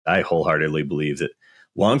I wholeheartedly believe that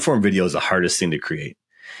long form video is the hardest thing to create.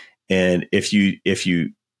 And if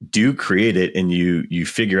you do create it and you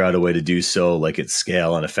figure out a way to do so like at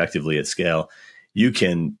scale and effectively at scale, you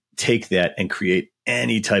can take that and create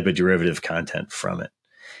any type of derivative content from it.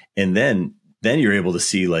 And then you're able to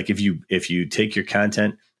see, like, if you take your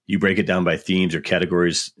content, you break it down by themes or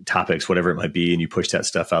categories, topics, whatever it might be, and you push that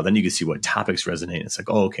stuff out, then you can see what topics resonate. It's like,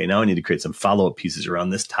 oh, okay, now I need to create some follow-up pieces around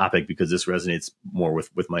this topic because this resonates more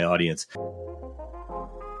with my audience.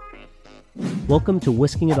 Welcome to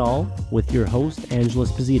Whisking It All with your host, Angela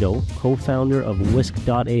Esposito, co-founder of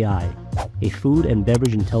Whisk.ai, a food and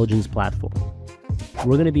beverage intelligence platform.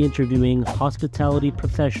 We're going to be interviewing hospitality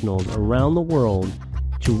professionals around the world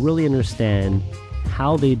to really understand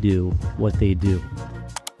how they do what they do.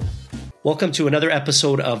 Welcome to another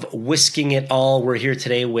episode of Whisking It All. We're here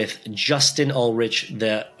today with Justin Ulrich,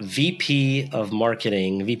 the VP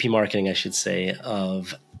Marketing, I should say,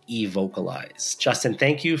 of Evocalize. Justin,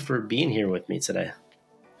 thank you for being here with me today.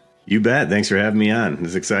 You bet. Thanks for having me on. This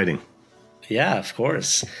is exciting. Yeah, of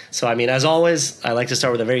course. So, as always, I like to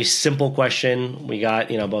start with a very simple question. We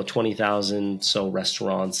got, about 20,000 so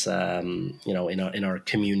restaurants, in our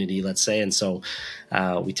community, let's say. And so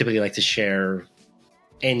we typically like to share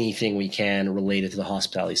anything we can related to the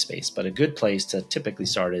hospitality space. But a good place to typically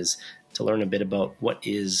start is to learn a bit about what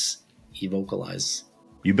is Evocalize.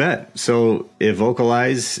 You bet. So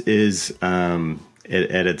Evocalize is at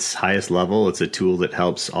its highest level, it's a tool that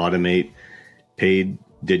helps automate paid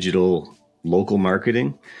digital local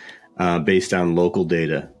marketing based on local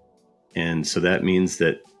data. And so that means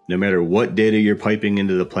that no matter what data you're piping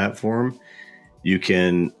into the platform, you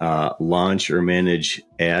can launch or manage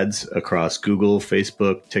ads across Google,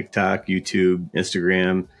 Facebook, TikTok, YouTube,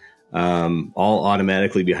 Instagram, all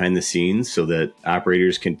automatically behind the scenes so that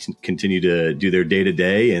operators can continue to do their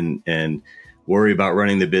day-to-day and worry about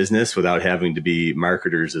running the business without having to be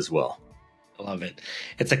marketers as well. I love it.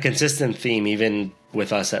 It's a consistent theme, even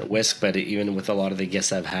with us at Whisk, but even with a lot of the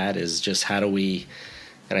guests I've had, is just how do we,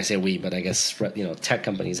 and I say we, but I guess, tech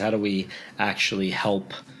companies, how do we actually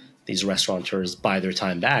help these restaurateurs buy their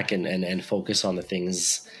time back and focus on the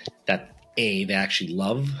things that A, they actually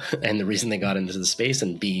love and the reason they got into the space,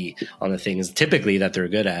 and B, on the things typically that they're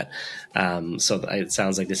good at. So it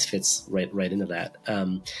sounds like this fits right into that.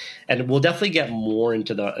 And we'll definitely get more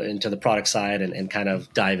into the product side and kind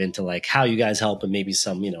of dive into like how you guys help and maybe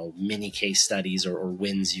some, mini case studies or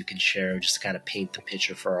wins you can share just to kind of paint the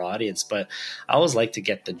picture for our audience. But I always like to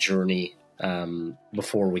get the journey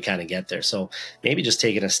before we kind of get there. So maybe just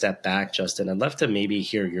taking a step back, Justin, I'd love to maybe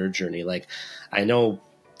hear your journey. Like, I know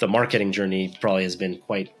the marketing journey probably has been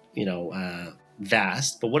quite,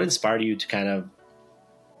 vast, but what inspired you to kind of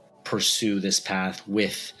pursue this path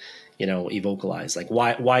with, Evocalize? Like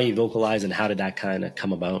why Evocalize, and how did that kind of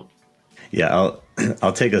come about? Yeah,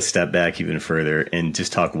 I'll take a step back even further and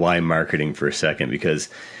just talk why marketing for a second, because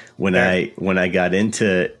when I got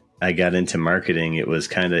into marketing, it was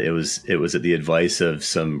at the advice of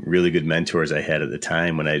some really good mentors I had at the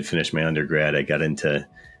time. When I had finished my undergrad, I got into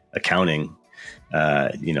accounting.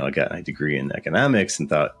 I got my degree in economics and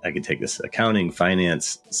thought I could take this accounting,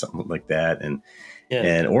 finance, something like that,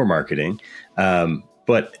 or marketing.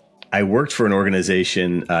 But I worked for an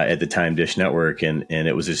organization at the time, Dish Network, and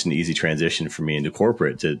it was just an easy transition for me into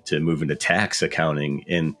corporate to move into tax accounting.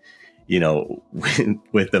 And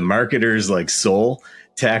with the marketer's like soul,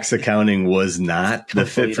 tax accounting was not the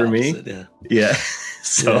fit for me. Yeah.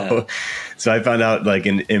 So I found out like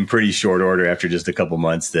in pretty short order after just a couple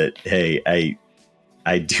months that, hey,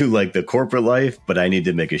 I do like the corporate life, but I need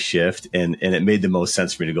to make a shift. And it made the most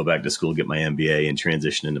sense for me to go back to school, get my MBA and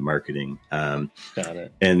transition into marketing. Got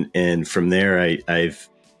it. And from there, I've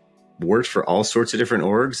worked for all sorts of different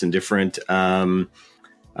orgs and different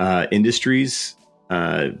industries,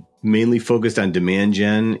 mainly focused on demand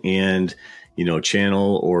gen and,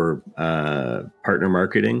 channel or partner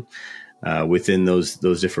marketing within those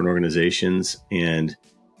different organizations. And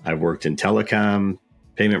I've worked in telecom,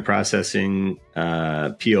 payment processing,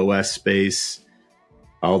 POS space,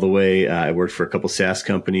 all the way. I worked for a couple SaaS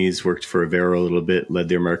companies, worked for Avero a little bit, led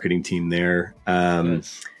their marketing team there.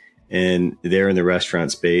 Nice. And they're in the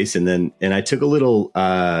restaurant space. And I took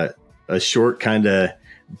a short kind of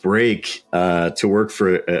break to work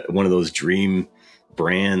for one of those dream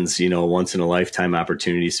brands, once in a lifetime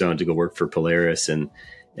opportunity. So I went to go work for Polaris and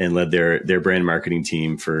led their brand marketing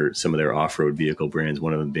team for some of their off-road vehicle brands,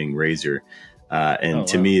 one of them being Razor.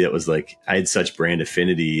 To me, that was like, I had such brand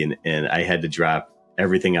affinity and I had to drop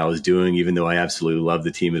everything I was doing, even though I absolutely loved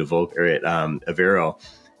the team at Avero.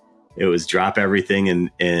 it was drop everything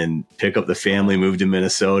and pick up the family, move to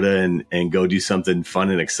Minnesota and go do something fun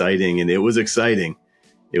and exciting. And it was exciting.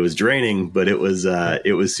 It was draining, but it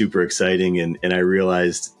was super exciting. And I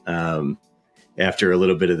realized, after a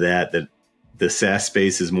little bit of that the SaaS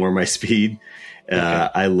space is more my speed.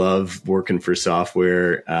 I love working for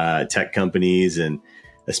software, tech companies, and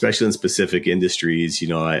especially in specific industries.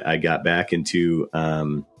 I got back into,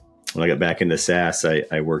 when I got back into SaaS,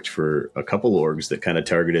 I worked for a couple orgs that kind of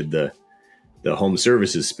targeted the home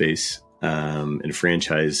services space, and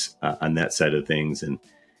franchise on that side of things.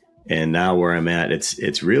 And now where I'm at,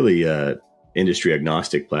 it's really a industry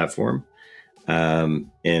agnostic platform.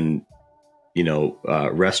 And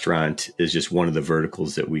restaurant is just one of the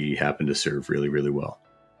verticals that we happen to serve really, really well.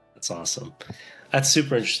 That's awesome. That's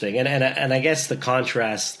super interesting. And I guess the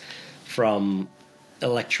contrast from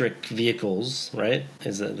electric vehicles, right?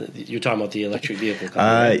 You're talking about the electric vehicle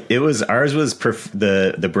company, right? Ours was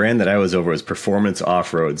the brand that I was over was Performance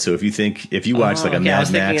Off-Road. So if you watch like a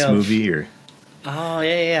Mad Max movie or. Oh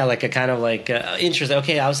yeah, like a kind of like interesting.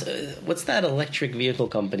 Okay, what's that electric vehicle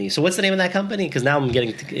company? So what's the name of that company? Because now I'm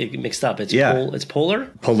getting mixed up. It's it's Polar?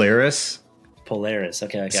 Polaris.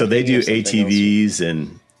 Okay. So they do ATVs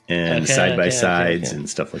and side by sides and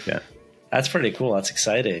stuff like that. That's pretty cool. That's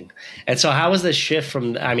exciting. And so how was the shift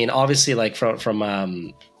from? I mean, obviously, like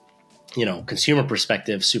from consumer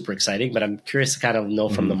perspective, super exciting. But I'm curious to kind of know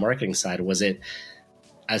from the marketing side, was it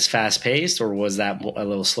as fast paced, or was that a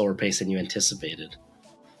little slower pace than you anticipated?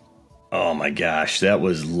 Oh my gosh, that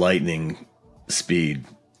was lightning speed,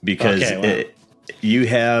 because you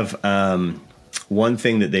have one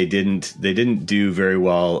thing that they didn't do very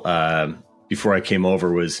well before I came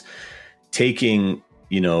over was taking,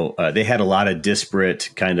 they had a lot of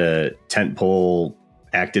disparate kind of tentpole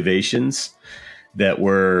activations that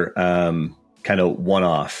were kind of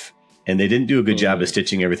one-off. And they didn't do a good job of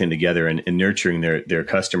stitching everything together and nurturing their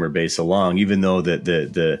customer base along, even though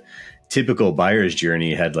the typical buyer's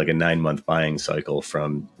journey had like a 9-month buying cycle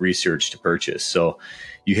from research to purchase. So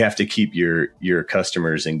you have to keep your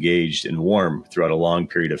customers engaged and warm throughout a long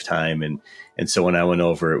period of time. And so when I went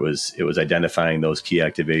over, it was identifying those key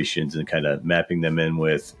activations and kind of mapping them in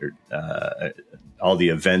with all the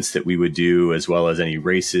events that we would do, as well as any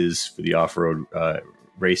races for the off-road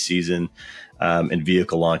race season. And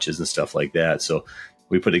vehicle launches and stuff like that. So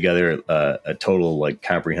we put together a total like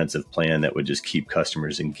comprehensive plan that would just keep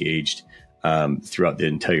customers engaged throughout the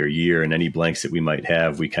entire year. And any blanks that we might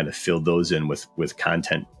have, we kind of filled those in with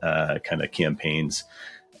content kind of campaigns,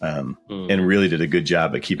 and really did a good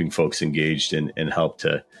job at keeping folks engaged and helped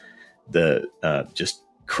to just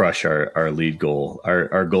crush our lead goal.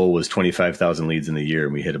 Our goal was 25,000 leads in the year,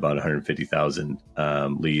 and we hit about 150,000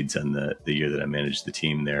 leads on the year that I managed the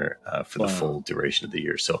team there for the full duration of the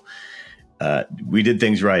year. So we did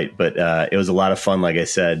things right, but it was a lot of fun, like I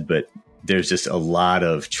said, but there's just a lot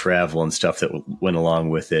of travel and stuff that went along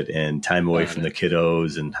with it, and time away from the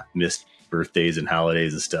kiddos and missed birthdays and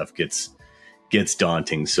holidays and stuff gets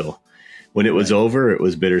daunting. So when it was over, it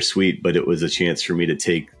was bittersweet, but it was a chance for me to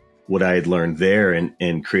take what I had learned there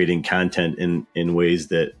and creating content in ways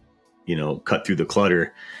that, cut through the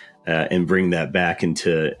clutter, and bring that back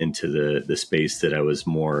into the space that I was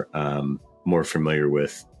more familiar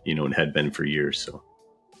with, and had been for years. So.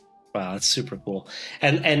 Wow, that's super cool.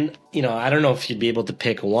 And I don't know if you'd be able to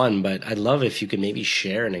pick one, but I'd love if you could maybe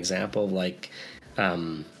share an example of like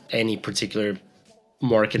any particular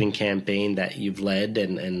marketing campaign that you've led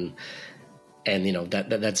and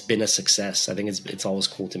that's been a success. I think it's always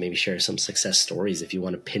cool to maybe share some success stories if you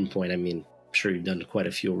want to pinpoint. I mean, I'm sure you've done quite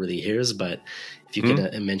a few over the years, but if you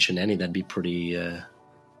can mention any, that'd be pretty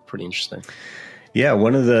interesting. Yeah,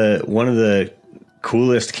 one of the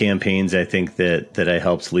coolest campaigns I think that I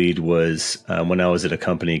helped lead was when I was at a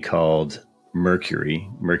company called Mercury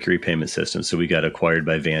Payment Systems. So we got acquired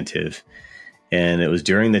by Vantiv, and it was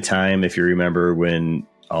during the time, if you remember, when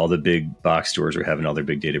all the big box stores were having all their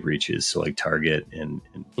big data breaches. So like Target and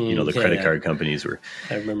the credit card companies were.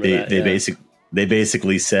 I remember that. They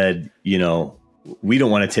basically said, we don't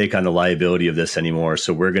want to take on the liability of this anymore.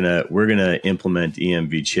 So we're gonna implement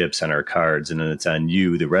EMV chips on our cards, and then it's on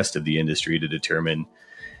you, the rest of the industry, to determine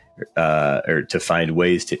or to find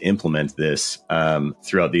ways to implement this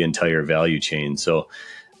throughout the entire value chain. So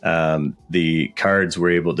the card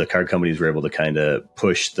companies were able to kind of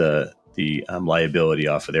push the liability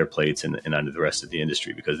off of their plates and onto the rest of the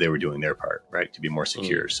industry, because they were doing their part, right, to be more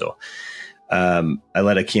secure. So I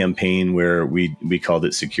led a campaign where we called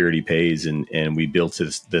it Security Pays, and we built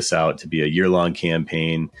this out to be a year-long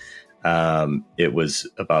campaign. It was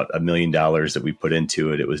about $1 million that we put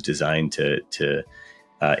into it. It was designed to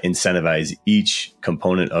incentivize each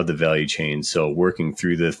component of the value chain. So working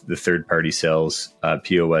through the third party sales,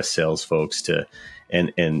 POS sales folks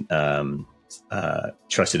and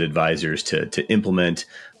trusted advisors to implement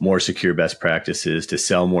more secure best practices, to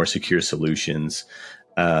sell more secure solutions.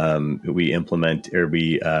 We incentivize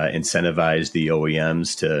the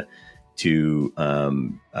OEMs to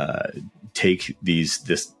take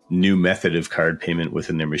this new method of card payment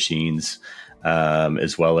within their machines,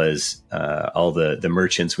 as well as all the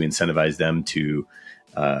merchants. We incentivize them to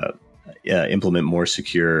implement more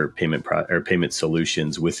secure payment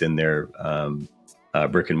solutions within their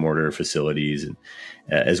brick and mortar facilities, and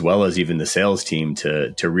as well as even the sales team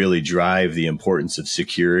to really drive the importance of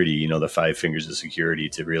security. The 5 fingers of security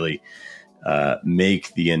to really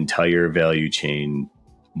make the entire value chain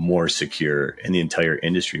more secure and the entire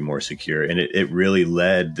industry more secure. And it really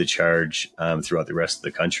led the charge throughout the rest of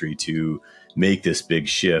the country to make this big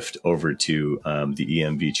shift over to the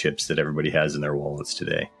EMV chips that everybody has in their wallets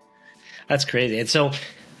today. That's crazy. And so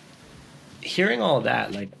hearing all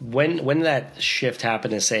that, like when that shift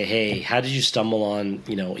happened to say, hey, how did you stumble on,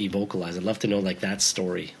 Evocalize? I'd love to know like that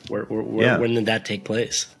story. When did that take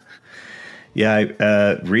place?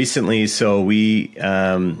 Yeah. Recently. So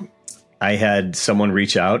I had someone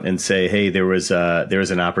reach out and say, hey, there was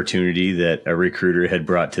an opportunity that a recruiter had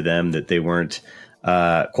brought to them that they weren't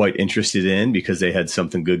quite interested in because they had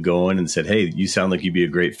something good going, and said, hey, you sound like you'd be a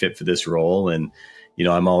great fit for this role. And,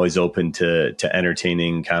 I'm always open to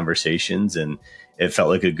entertaining conversations, and it felt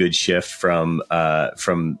like a good shift from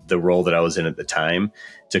the role that I was in at the time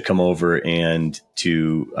to come over and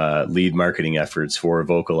to lead marketing efforts for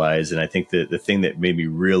Evocalize. And I think that the thing that made me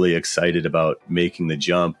really excited about making the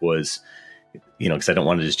jump was, because I don't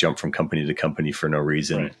want to just jump from company to company for no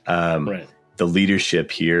reason. Right. The leadership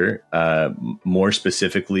here, more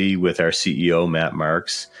specifically with our CEO, Matt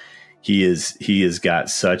Marks, he has got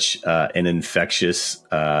such an infectious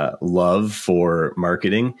love for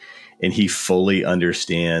marketing, and he fully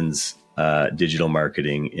understands digital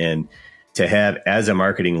marketing. And to have, as a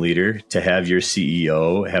marketing leader, to have your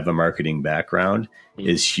CEO have a marketing background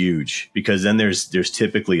is huge, because then there's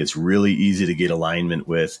typically, it's really easy to get alignment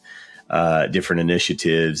with different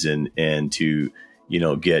initiatives and to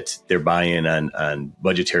get their buy-in on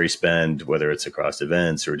budgetary spend, whether it's across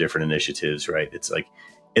events or different initiatives, right? It's like,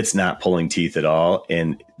 it's not pulling teeth at all.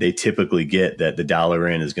 And they typically get that the dollar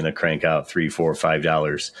in is going to crank out $3, $4,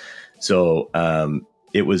 $5. So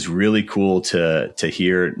it was really cool to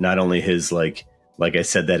hear not only his, like I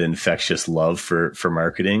said, that infectious love for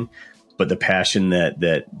marketing, but the passion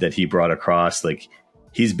that he brought across. Like,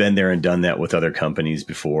 he's been there and done that with other companies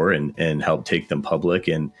before and helped take them public.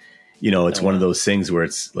 And, it's one of those things where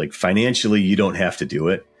it's like, financially, you don't have to do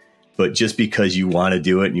it, but just because you want to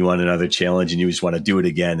do it and you want another challenge and you just want to do it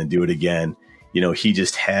again and do it again, he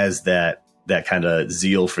just has that kind of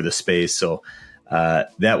zeal for the space. So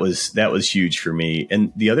that was huge for me.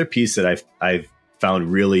 And the other piece that I've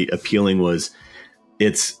found really appealing was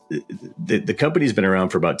the company's been around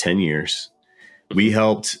for about 10 years. We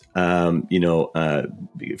helped, a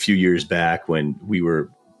few years back when we were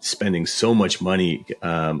spending so much money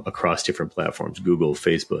across different platforms, Google,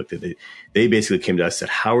 Facebook, that they basically came to us and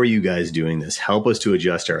said, how are you guys doing this? Help us to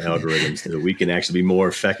adjust our algorithms so that we can actually be more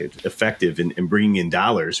effective in bringing in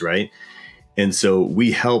dollars, right? And so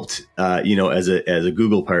we helped, as a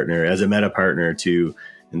Google partner, as a Meta partner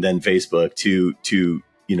and then Facebook to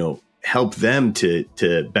help them to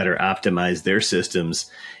better optimize their systems.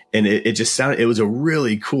 And it just sounded, it was a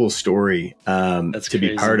really cool story to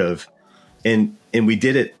be part of. And we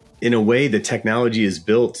did it in a way that technology is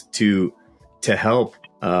built to help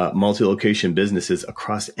multi-location businesses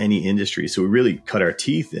across any industry. So we really cut our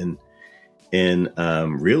teeth in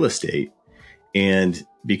real estate, and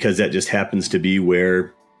because that just happens to be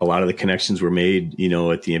where a lot of the connections were made,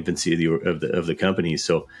 at the infancy of the company.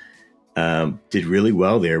 So did really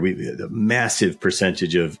well there. A massive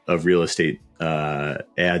percentage of real estate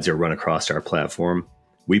ads are run across our platform.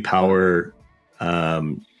 We power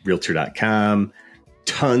Realtor.com,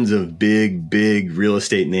 tons of big real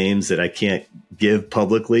estate names that I can't give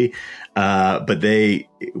publicly, but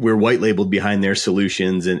we're white labeled behind their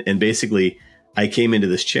solutions. And basically, I came into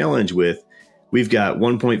this challenge with, we've got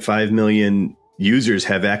 1.5 million users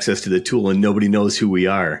have access to the tool and nobody knows who we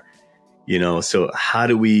are. So how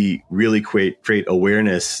do we really create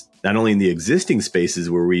awareness, not only in the existing spaces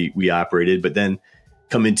where we operated, but then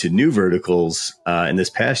come into new verticals. In this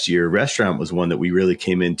past year, restaurant was one that we really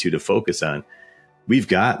came into to focus on. We've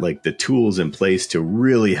got like the tools in place to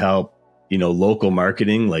really help, local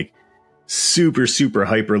marketing, like super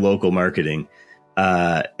hyper local marketing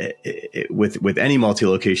with any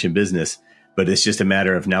multi-location business. but it's just a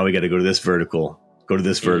matter of now we got to go to this vertical, go to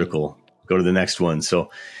this vertical, go to the next one.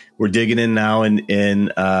 So we're digging in now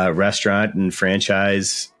in restaurant and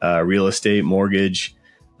franchise, real estate, mortgage,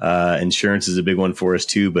 insurance is a big one for us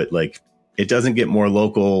too. But like, it doesn't get more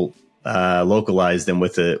localized than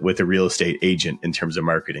with a real estate agent in terms of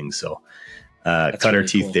marketing. So cut really our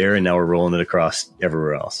teeth there, and now we're rolling it across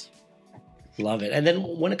everywhere else. Love it. And then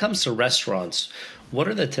when it comes to restaurants, what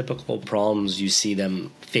are the typical problems you see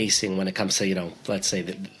them facing when it comes to, let's say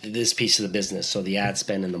this piece of the business, so the ad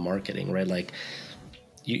spend and the marketing, right? Like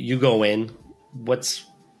you go in, what's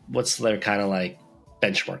their kind of like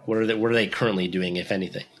benchmark? What are they currently doing, if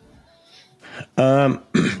anything?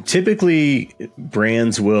 Typically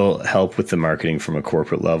brands will help with the marketing from a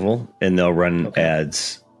corporate level, and they'll run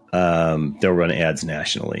ads. They'll run ads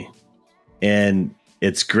nationally, and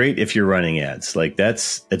it's great if you're running ads. Like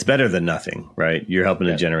it's better than nothing, right? You're helping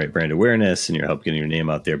to generate brand awareness, and you're helping getting your name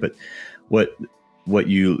out there. But what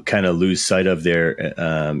you kind of lose sight of there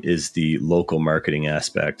is the local marketing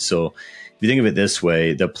aspect. So if you think of it this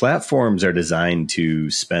way, the platforms are designed to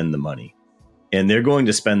spend the money, and they're going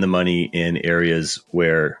to spend the money in areas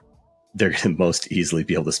where they're going to most easily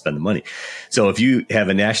be able to spend the money. So if you have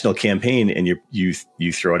a national campaign and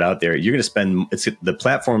you throw it out there, you're going to spend. The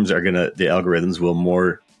platforms are the algorithms will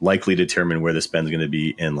more likely determine where the spend is going to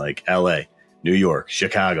be in like LA, New York,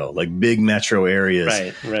 Chicago, like big metro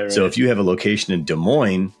areas. Right. So if you have a location in Des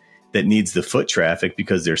Moines that needs the foot traffic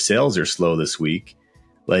because their sales are slow this week,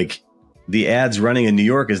 like the ads running in New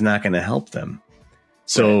York is not going to help them.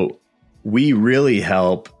 So we really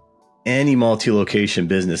help any multi-location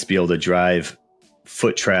business be able to drive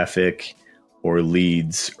foot traffic or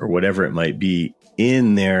leads or whatever it might be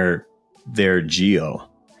in their geo,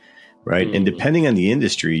 right? And depending on the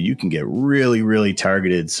industry, you can get really, really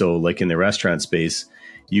targeted. So like in the restaurant space,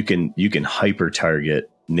 you can hyper target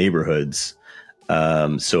neighborhoods.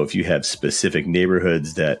 So if you have specific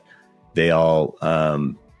neighborhoods that they all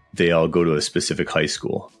go to a specific high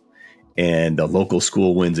school, and the local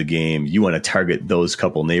school wins a game, you want to target those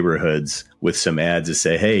couple neighborhoods with some ads to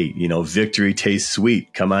say, hey, victory tastes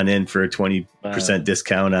sweet. Come on in for a 20%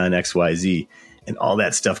 discount on XYZ. And all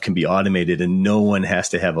that stuff can be automated, and no one has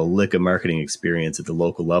to have a lick of marketing experience at the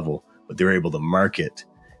local level, but they're able to market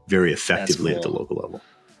very effectively at the local level.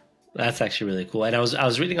 That's actually really cool. And I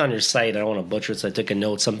was reading on your site, I don't want to butcher it, so I took a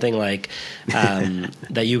note, something like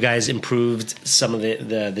that you guys improved some of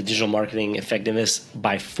the digital marketing effectiveness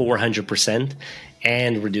by 400%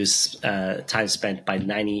 and reduced time spent by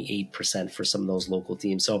 98% for some of those local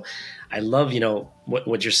teams. So I love,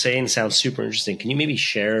 what you're saying sounds super interesting. Can you maybe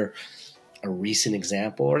share a recent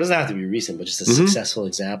example, or it doesn't have to be recent, but just a successful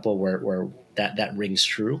example where that rings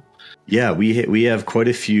true? Yeah, we have quite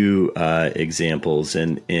a few examples,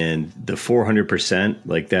 and the 400%,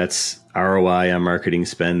 like that's ROI on marketing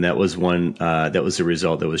spend. That was one that was a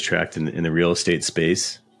result that was tracked in the real estate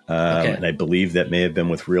space, and I believe that may have been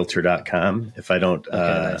with Realtor.com if I don't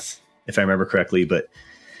if I remember correctly. But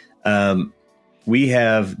we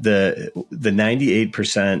have the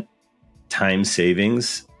 98% time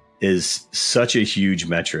savings is such a huge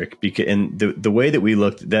metric, because and the way that we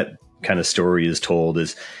looked, that kind of story is told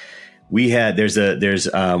is there's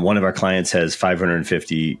one of our clients has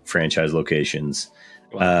 550 franchise locations.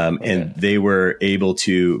 And they were able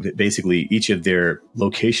to basically, each of their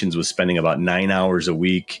locations was spending about 9 hours a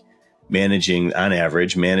week managing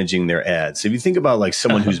their ads. So if you think about like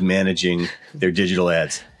someone who's managing their digital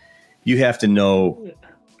ads, you have to know,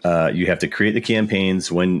 you have to create the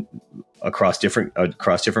campaigns across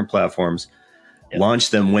different platforms, launch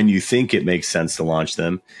them when you think it makes sense to launch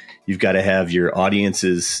them. You've got to have your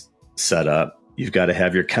audiences set up. You've got to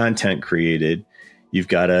have your content created. You've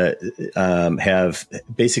got to have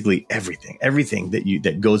basically everything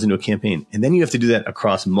that goes into a campaign. And then you have to do that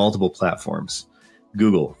across multiple platforms: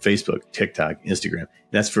 Google, Facebook, TikTok, Instagram.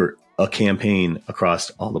 That's for a campaign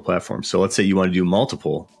across all the platforms. So let's say you want to do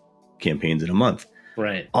multiple campaigns in a month.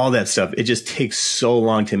 Right. All that stuff. It just takes so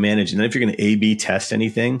long to manage. And then if you're going to A/B test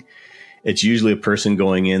anything, it's usually a person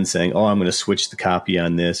going in saying, oh, I'm going to switch the copy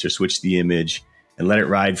on this or switch the image and let it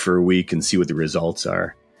ride for a week and see what the results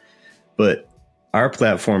are. But our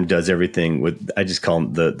platform does everything with, I just call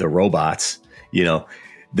them the robots,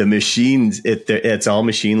 the machines. It's all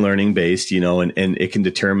machine learning based, and it can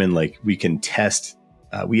determine, like, we can test.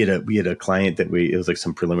 We had a client that it was like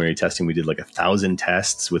some preliminary testing. We did like 1,000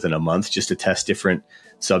 tests within a month just to test different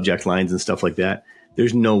subject lines and stuff like that.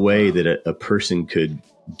 There's no way that a person could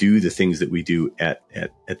do the things that we do at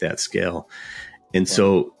that scale. And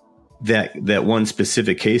so that one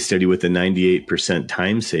specific case study with the 98%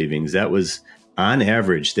 time savings, that was on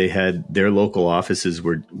average, they had their local offices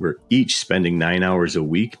were each spending 9 hours a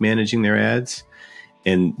week managing their ads,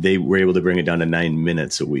 and they were able to bring it down to 9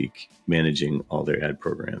 minutes a week managing all their ad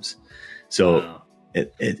programs. So Wow.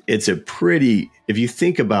 it's a pretty, if you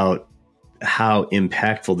think about how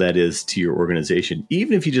impactful that is to your organization,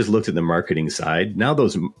 even if you just looked at the marketing side, now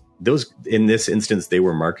those in this instance, they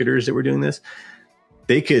were marketers that were doing this.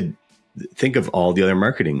 They could think of all the other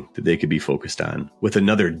marketing that they could be focused on with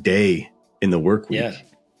another day in the work week. Yeah.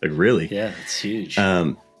 Like really. Yeah, it's huge.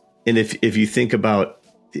 And if you think about,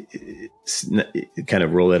 kind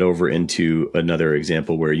of roll that over into another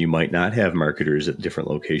example where you might not have marketers at different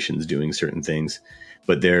locations doing certain things,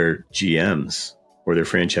 but they're GMs or they're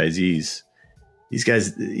franchisees. These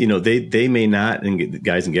guys, they may not, and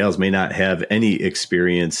guys and gals may not have any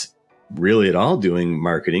experience really at all doing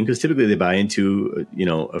marketing, because typically they buy into,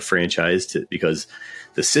 a franchise because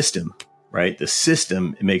the system, right? The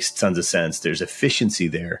system, it makes tons of sense. There's efficiency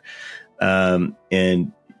there.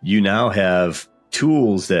 And you now have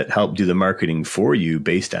tools that help do the marketing for you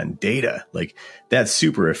based on data. Like that's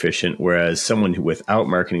super efficient. Whereas someone without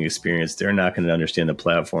marketing experience, they're not going to understand the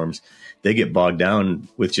platforms. They get bogged down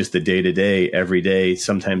with just the day to day, every day.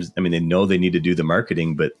 Sometimes, they know they need to do the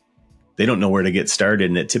marketing, but they don't know where to get started,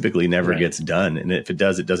 and it typically never gets done. And if it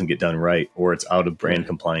does, it doesn't get done right, or it's out of brand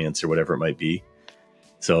compliance or whatever it might be.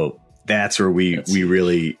 So that's where we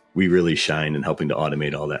really shine in helping to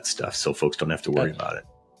automate all that stuff, so folks don't have to worry about it.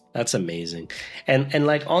 That's amazing. And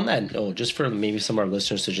like on that note, just for maybe some of our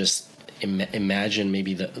listeners to just imagine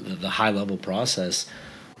maybe the high level process,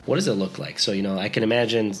 what does it look like? So, I can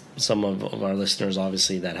imagine some of our listeners,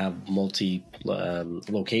 obviously, that have multi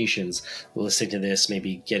locations listening to this,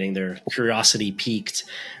 maybe getting their curiosity piqued.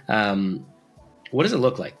 What does it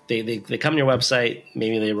look like? They come to your website,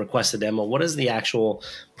 maybe they request a demo. What does the actual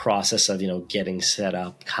process of, getting set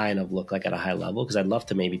up kind of look like at a high level? Because I'd love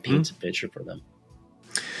to maybe paint a picture for them.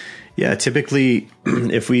 Yeah, typically,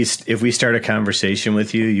 if we start a conversation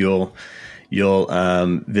with you, you'll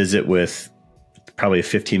visit with probably a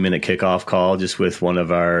 15-minute kickoff call just with one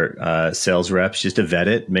of our sales reps, just to vet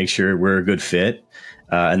it, make sure we're a good fit,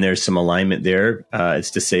 and there's some alignment there.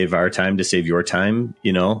 It's to save our time, to save your time.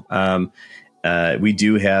 We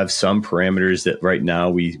do have some parameters that right now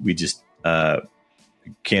we just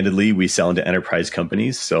candidly we sell into enterprise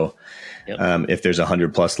companies, so. Yep. If there's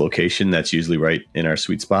 100+ location, that's usually right in our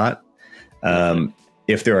sweet spot.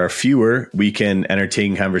 If there are fewer, we can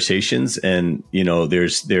entertain conversations, and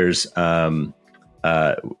there's don't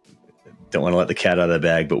want to let the cat out of the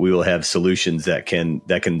bag, but we will have solutions that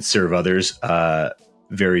can serve others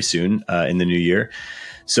very soon in the new year.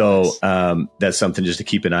 So that's something just to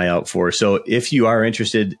keep an eye out for. So if you are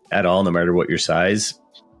interested at all, no matter what your size,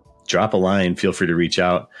 drop a line. Feel free to reach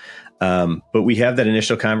out. But we have that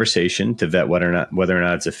initial conversation to vet whether or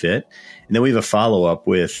not it's a fit, and then we have a follow up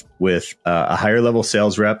with a higher level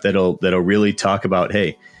sales rep that'll really talk about,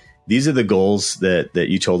 hey, these are the goals that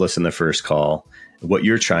you told us in the first call, what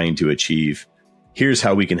you're trying to achieve. Here's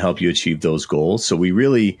how we can help you achieve those goals. So we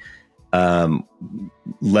really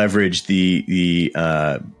leverage the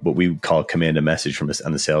what we call command a message from us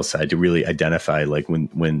on the sales side to really identify, like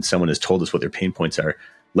when someone has told us what their pain points are.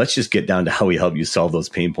 Let's just get down to how we help you solve those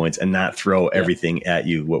pain points and not throw everything at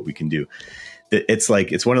you, what we can do. It's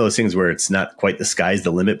one of those things where it's not quite the sky's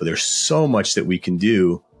the limit, but there's so much that we can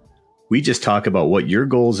do. We just talk about what your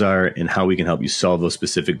goals are and how we can help you solve those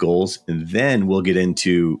specific goals. And then we'll get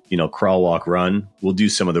into, crawl, walk, run. We'll do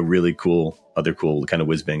some of the really other cool kind of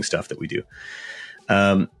whiz bang stuff that we do.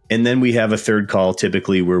 And then we have a third call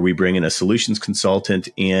typically where we bring in a solutions consultant,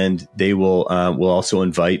 and they will also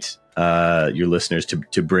invite your listeners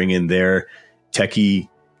to bring in their techie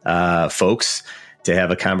folks to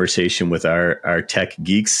have a conversation with our tech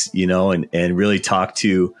geeks, and really talk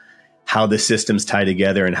to how the systems tie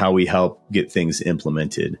together and how we help get things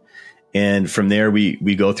implemented. And from there,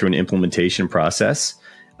 we go through an implementation process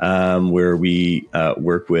where we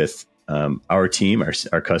work with our team,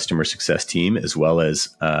 our customer success team, as well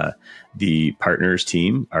as the partners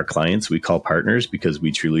team, our clients. We call partners because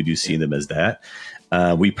we truly do see them as that.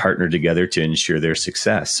 We partner together to ensure their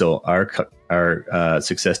success. So our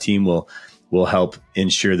success team will help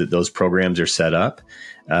ensure that those programs are set up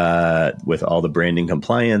with all the branding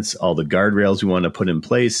compliance, all the guardrails we want to put in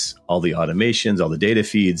place, all the automations, all the data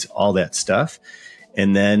feeds, all that stuff.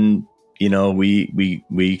 And then,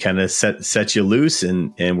 we kind of set you loose,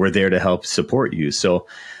 and we're there to help support you. So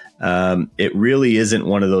it really isn't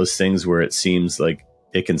one of those things where it seems like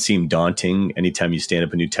it can seem daunting anytime you stand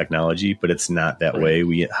up a new technology, but it's not that way.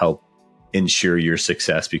 We help ensure your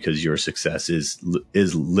success because your success is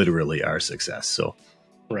literally our success. So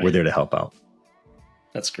we're there to help out.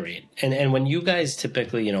 That's great. And when you guys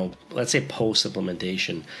typically, let's say post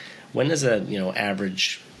implementation, when does a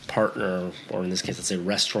average partner, or in this case, let's say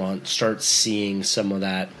restaurant, start seeing some of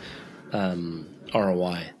that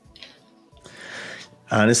ROI?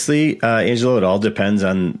 Honestly, Angelo, it all depends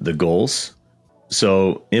on the goals.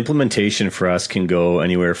 So implementation for us can go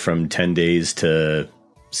anywhere from 10 days to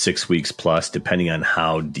 6 weeks plus, depending on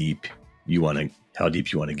how deep you want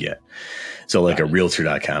to get. So like a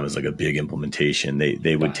realtor.com is like a big implementation.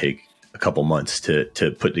 They would take a couple months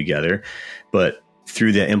to put together, but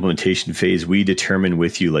through that implementation phase, we determine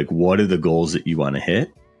with you, like, what are the goals that you want to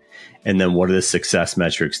hit? And then what are the success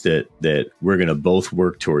metrics that we're going to both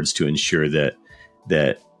work towards to ensure that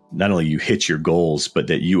not only you hit your goals, but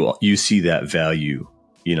that you see that value,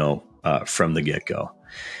 from the get-go.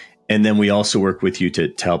 And then we also work with you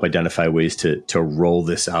to help identify ways to roll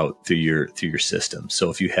this out through your system. So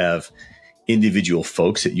if you have individual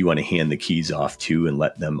folks that you want to hand the keys off to and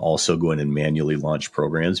let them also go in and manually launch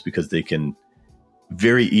programs, because they can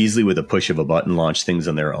very easily, with a push of a button, launch things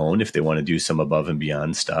on their own if they want to do some above and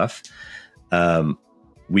beyond stuff.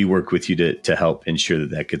 We work with you to help ensure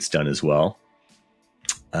that gets done as well.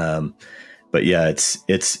 But yeah,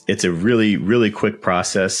 it's a really, really quick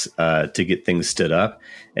process to get things stood up.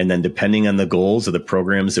 And then depending on the goals of the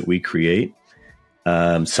programs that we create,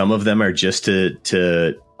 some of them are just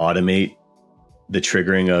to automate the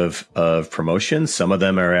triggering of promotions. Some of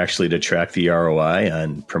them are actually to track the ROI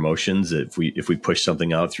on promotions. If we push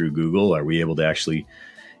something out through Google, are we able to actually,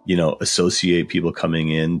 associate people coming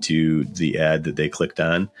into the ad that they clicked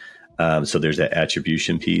on? So there's that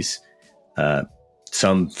attribution piece.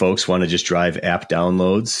 Some folks want to just drive app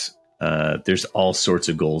downloads. There's all sorts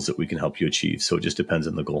of goals that we can help you achieve. So it just depends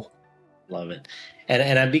on the goal. Love it.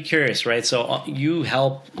 And I'd be curious, right? So you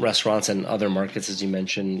help restaurants and other markets, as you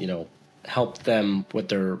mentioned, help them with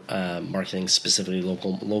their marketing, specifically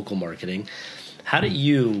local marketing. How do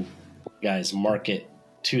you guys market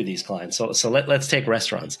to these clients? So let's take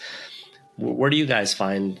restaurants. Where do you guys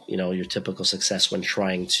find, your typical success when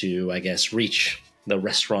trying to, I guess, reach the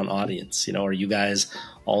restaurant audience? Are you guys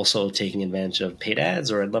also taking advantage of paid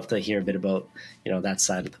ads? Or I'd love to hear a bit about, that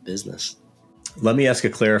side of the business. Let me ask a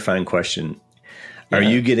clarifying question. Are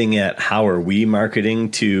you getting at how are we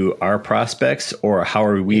marketing to our prospects, or how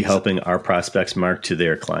are we helping our prospects market to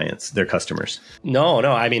their clients, their customers? No.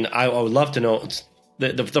 I mean, I would love to know.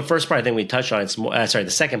 The first part I think we touched on, it's more, the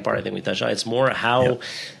second part I think we touched on, it's more how,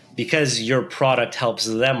 because your product helps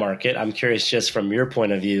them market. I'm curious, just from your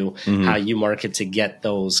point of view, how you market to get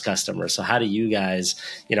those customers. So how do you guys,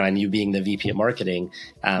 and you being the VP of marketing,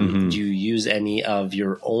 do you use any of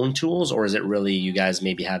your own tools, or is it really you guys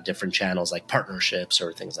maybe have different channels like partnerships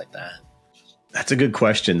or things like that? That's a good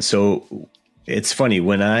question. So it's funny,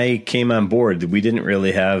 when I came on board, we didn't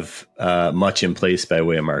really have much in place by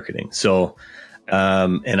way of marketing. So,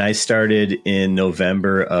 and I started in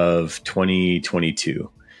November of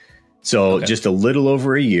 2022. So just a little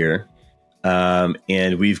over a year.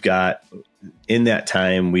 And we've got, in that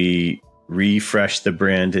time, we refreshed the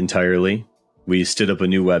brand entirely. We stood up a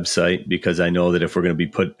new website, because I know that if we're going to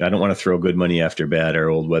be I don't want to throw good money after bad. Our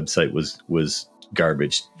old website was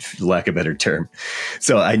garbage, for lack of a better term.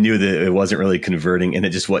 So I knew that it wasn't really converting, and it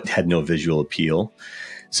just had no visual appeal.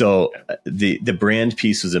 So the brand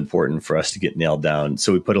piece was important for us to get nailed down.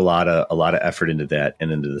 So we put a lot of effort into that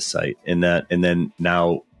and into the site, and then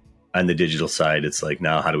now, on the digital side, it's like,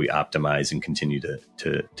 now how do we optimize and continue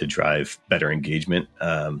to drive better engagement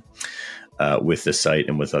with the site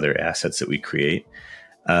and with other assets that we create.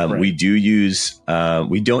 We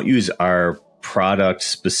don't use our product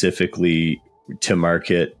specifically to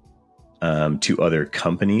market to other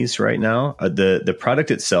companies right now. The product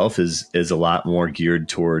itself is a lot more geared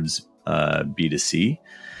towards B2C.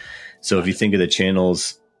 So if you think of the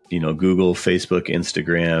channels, Google, Facebook,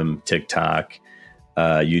 Instagram, TikTok,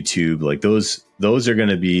 YouTube, like those are going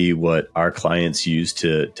to be what our clients use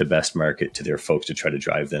to best market to their folks, to try to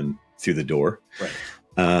drive them through the door.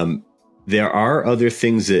 Right. There are other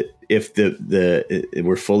things that if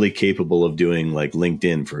we're fully capable of doing, like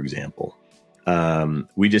LinkedIn, for example.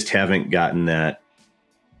 We just haven't gotten that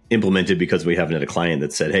implemented because we haven't had a client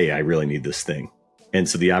that said, "Hey, I really need this thing." And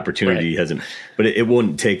so the opportunity hasn't, but it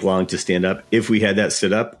won't take long to stand up. If we had that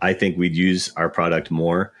stood up, I think we'd use our product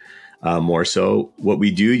more so. What we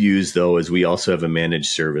do use, though, is we also have a managed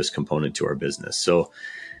service component to our business. So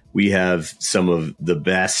we have some of the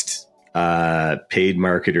best paid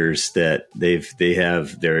marketers that they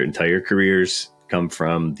have their entire careers come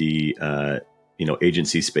from the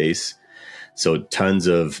agency space. So tons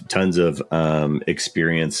of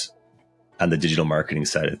experience on the digital marketing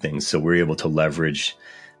side of things. So we're able to leverage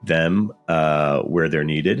them where they're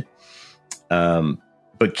needed.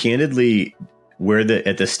 But candidly,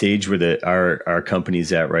 at the stage where our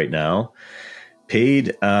company's at right now,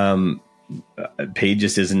 paid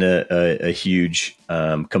just isn't a huge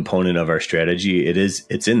component of our strategy.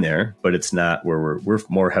 It's in there, but it's not where we're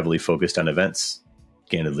more heavily focused on events,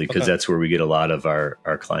 candidly, because that's where we get a lot of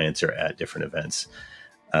our clients are at different events.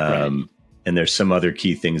 Right. And there's some other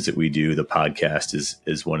key things that we do. The podcast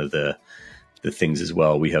is one of the things as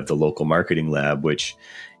well. We have the local marketing lab, which,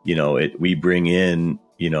 we bring in,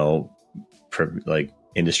 like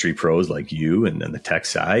industry pros like you and the tech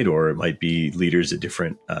side, or it might be leaders at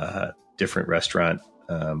different restaurant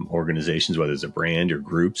organizations, whether it's a brand or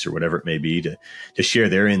groups or whatever it may be, to share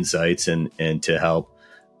their insights and to help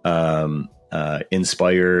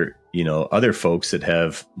inspire other folks that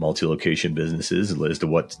have multi-location businesses as to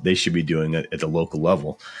what they should be doing at the local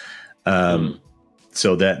level.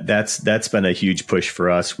 So that's been a huge push for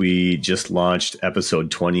us. We just launched episode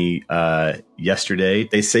 20 yesterday.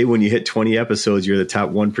 They say when you hit 20 episodes, you're the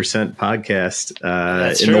top 1%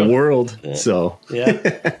 podcast in the world. Yeah. So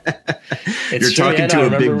you're talking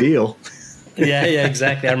to a big deal. Yeah,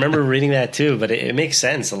 exactly. I remember reading that too, but it makes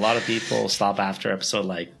sense. A lot of people stop after episode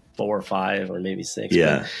like 4 or 5 or maybe 6.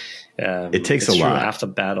 Yeah, but, it takes a lot. Half the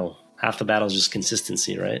battle is just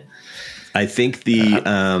consistency, right? I think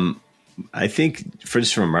I think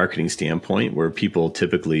just from a marketing standpoint, where people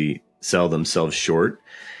typically sell themselves short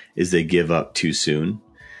is they give up too soon,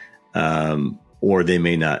 or they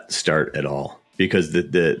may not start at all because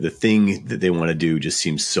the thing that they want to do just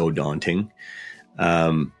seems so daunting.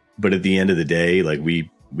 But at the end of the day, like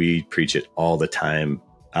we preach it all the time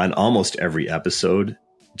on almost every episode.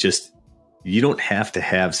 Just, you don't have to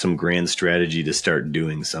have some grand strategy to start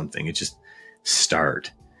doing something. It's just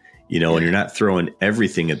start. And you're not throwing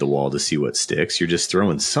everything at the wall to see what sticks. You're just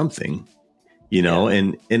throwing something,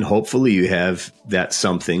 and hopefully you have that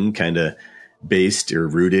something kind of based or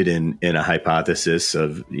rooted in a hypothesis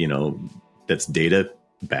of, that's data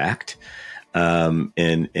backed.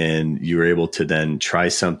 And you're able to then try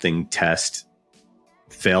something, test,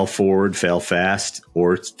 fail forward, fail fast,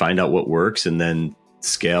 or find out what works and then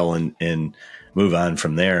scale and move on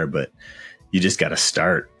from there. But you just got to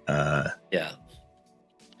start.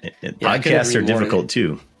 And podcasts are difficult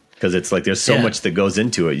too, because it's like there's so much that goes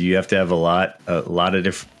into it. You have to have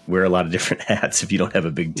wear a lot of different hats if you don't have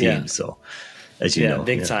a big team. Yeah. So, as you know,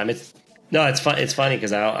 big time. It's fun. It's funny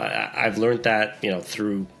because I've learned that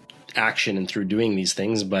through action and through doing these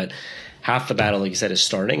things. But half the battle, like you said, is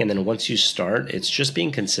starting, and then once you start, it's just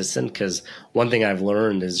being consistent. Because one thing I've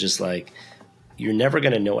learned is just like you're never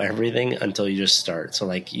going to know everything until you just start. So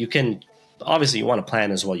like you can. Obviously, you want to plan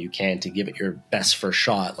as well you can to give it your best first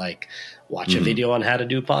shot. Like, watch a video on how to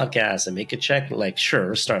do podcasts and make a check. Like,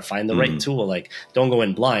 sure, find the right tool. Like, don't go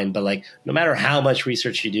in blind. But like, no matter how much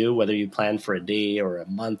research you do, whether you plan for a day or a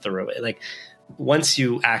month or once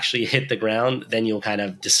you actually hit the ground, then you'll kind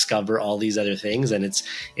of discover all these other things. And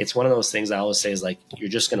it's one of those things I always say is like, you're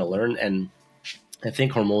just going to learn. And I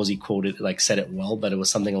think Hormozi said it well, but it was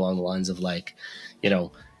something along the lines of like,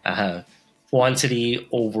 quantity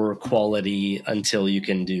over quality until you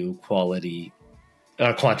can do quantity,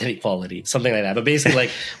 quality, something like that. But basically, like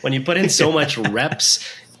when you put in so much reps,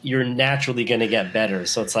 you're naturally going to get better.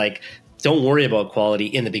 So it's like, don't worry about quality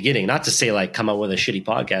in the beginning. Not to say like come out with a shitty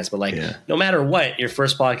podcast, but like no matter what, your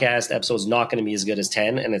first podcast episode is not going to be as good as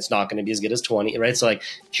 10 and it's not going to be as good as 20, right? So like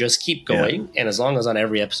just keep going. And as long as on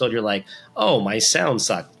every episode you're like, oh, my sound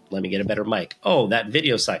sucked, let me get a better mic. Oh, that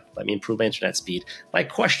video sucked, let me improve my internet speed. My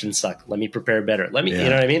question sucked, let me prepare better. Let me, you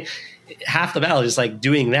know what I mean? Half the battle is like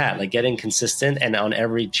doing that, like getting consistent and on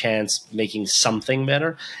every chance making something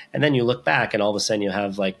better. And then you look back and all of a sudden you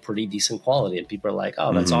have like pretty decent quality and people are like,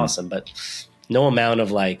 oh, that's awesome. But no amount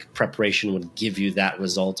of like preparation would give you that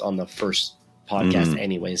result on the first podcast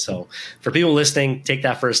anyway. So for people listening, take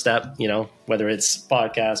that first step, whether it's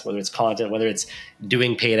podcast, whether it's content, whether it's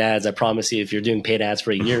doing paid ads. I promise you, if you're doing paid ads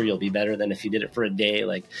for a year, you'll be better than if you did it for a day.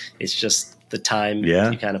 Like it's just the time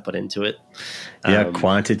you kind of put into it.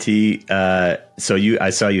 Quantity. So I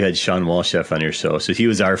saw you had Sean Walchef on your show. So he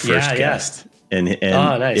was our first guest. And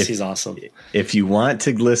oh, nice. He's awesome. If you want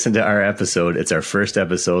to listen to our episode, it's our first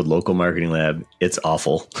episode, Local Marketing Lab. It's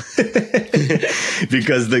awful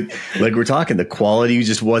because like we're talking, the quality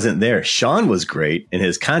just wasn't there. Sean was great and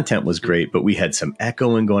his content was great, but we had some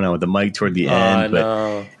echoing going on with the mic toward the end.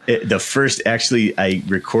 No. The first, actually, I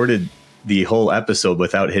recorded the whole episode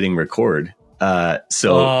without hitting record.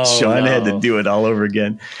 So Sean had to do it all over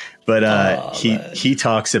again. But he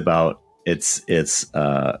talks about it's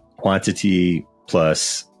quantity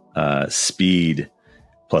plus speed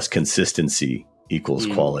plus consistency equals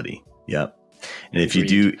quality. Yep. And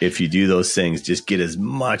Agreed. if you do those things, just get as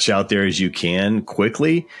much out there as you can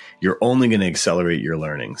quickly, you're only going to accelerate your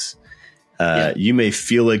learnings. You may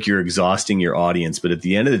feel like you're exhausting your audience, but at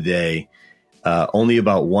the end of the day, only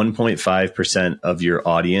about 1.5% of your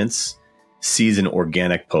audience sees an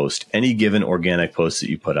organic post, any given organic post that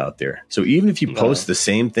you put out there. So even if you post the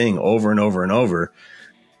same thing over and over and over,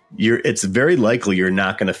 it's very likely you're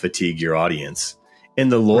not going to fatigue your audience.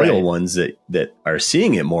 And the loyal ones that are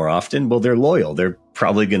seeing it more often, well, they're loyal. They're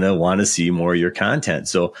probably going to want to see more of your content.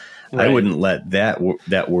 So I wouldn't let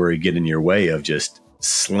that worry get in your way of just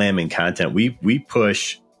slamming content. We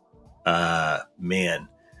push, it's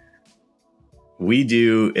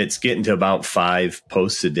getting to about 5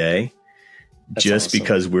 posts a day. That's just awesome.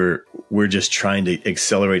 Because we're just trying to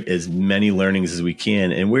accelerate as many learnings as we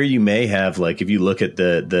can. And where you may have, like, if you look at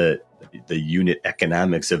the unit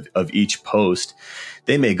economics of each post,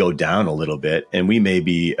 they may go down a little bit, and we may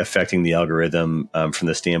be affecting the algorithm from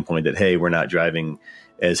the standpoint that, hey, we're not driving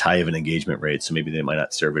as high of an engagement rate, so maybe they might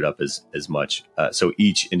not serve it up as much. So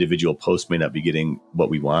each individual post may not be getting what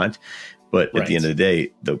we want. But at the end of the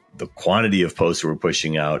day, the quantity of posts we're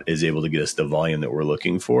pushing out is able to get us the volume that we're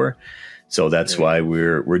looking for. So that's why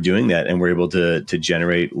we're doing that, and we're able to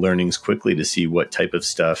generate learnings quickly to see what type of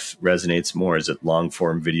stuff resonates more. Is it long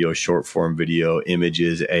form video, short form video,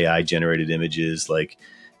 images, AI generated images, like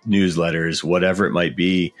newsletters, whatever it might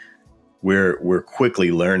be? We're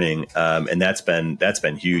quickly learning, and that's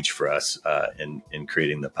been huge for us in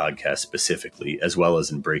creating the podcast specifically, as well as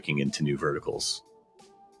in breaking into new verticals.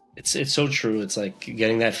 It's so true. It's like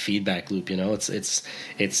getting that feedback loop. It's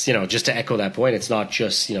just to echo that point. It's not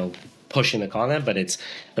just pushing the content, but it's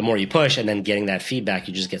the more you push and then getting that feedback,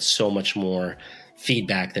 you just get so much more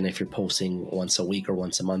feedback than if you're posting once a week or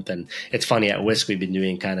once a month. And it's funny, at Whisk, we've been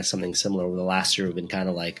doing kind of something similar over the last year. We've been kind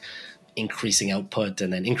of like increasing output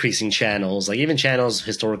and then increasing channels, like even channels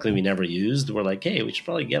historically we never used. We're like, hey, we should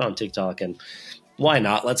probably get on TikTok, and why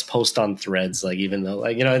not? Let's post on Threads, like, even though,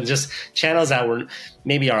 like, just channels that were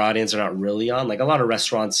maybe our audience are not really on. Like a lot of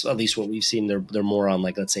restaurants, at least what we've seen, they're more on,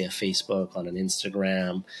 like, let's say a Facebook, on an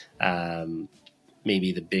Instagram,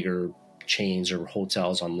 maybe the bigger chains or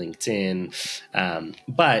hotels on LinkedIn.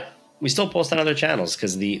 But we still post on other channels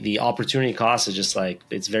because the opportunity cost is just like,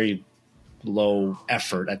 it's very low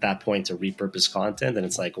effort at that point to repurpose content, and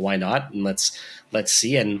it's like, why not? And let's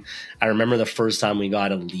see. And I remember the first time we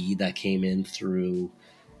got a lead that came in through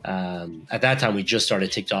at that time we just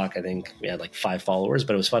started TikTok. I think we had like 5 followers,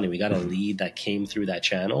 but it was funny, we got a lead that came through that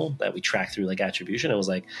channel that we tracked through like attribution. It was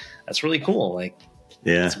like, that's really cool. Like,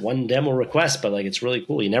 it's one demo request, but like, it's really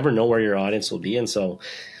cool. You never know where your audience will be. And so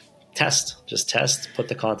just test, put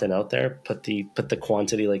the content out there, put the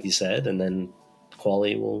quantity, like you said, and then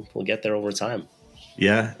quality will get there over time.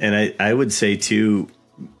 Yeah. And I would say too,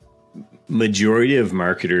 majority of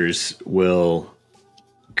marketers will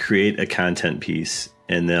create a content piece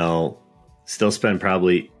and they'll still spend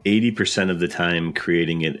probably 80% of the time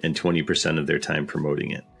creating it and 20% of their time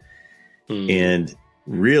promoting it. And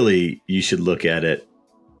really, you should look at it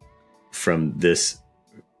from this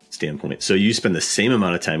standpoint. So you spend the same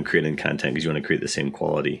amount of time creating content because you want to create the same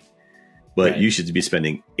quality, but you should be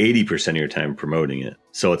spending 80% of your time promoting it.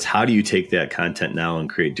 So it's, how do you take that content now and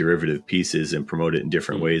create derivative pieces and promote it in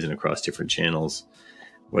different ways and across different channels,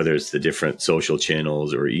 whether it's the different social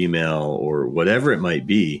channels or email or whatever it might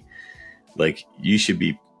be. Like, you should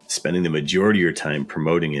be spending the majority of your time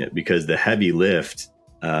promoting it, because the heavy lift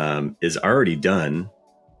is already done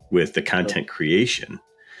with the content creation.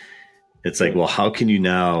 It's like, well, how can you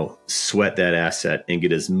now sweat that asset and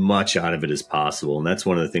get as much out of it as possible? And that's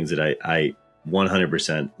one of the things that I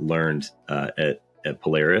 100% learned at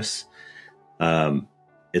Polaris.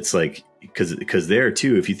 It's like, because there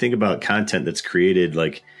too, if you think about content that's created,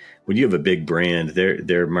 like when you have a big brand,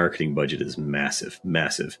 their marketing budget is massive.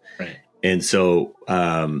 Right. And so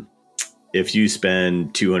if you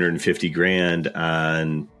spend $250,000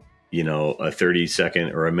 on, a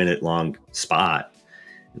 30-second or a minute long spot,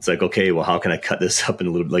 it's like, okay, well, how can I cut this up in a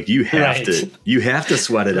little bit? Like, you have to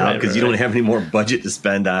sweat it out, because you don't have any more budget to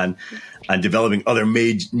spend on developing other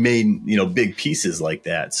main, big pieces like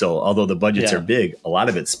that. So although the budgets are big, a lot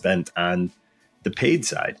of it's spent on the paid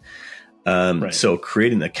side. So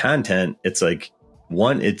creating the content, it's like,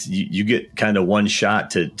 you get kind of one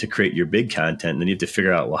shot to create your big content. And then you have to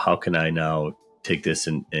figure out, well, how can I now take this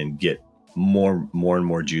and get more and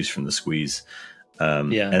more juice from the squeeze?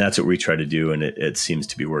 And that's what we try to do. And it seems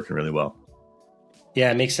to be working really well.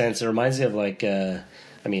 Yeah, it makes sense. It reminds me of like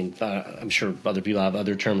I mean, I'm sure other people have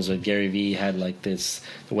other terms. But Gary Vee had like this,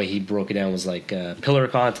 the way he broke it down was like pillar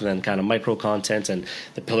content and then kind of micro content. And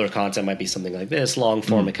the pillar content might be something like this, long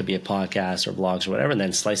form. It could be a podcast or blogs or whatever. And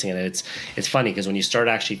then slicing it. It's funny because when you start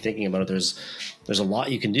actually thinking about it, there's a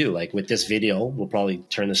lot you can do. Like with this video, we'll probably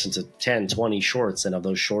turn this into 10, 20 shorts. And of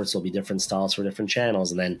those shorts, there'll be different styles for different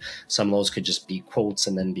channels. And then some of those could just be quotes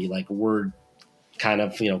and then be like word kind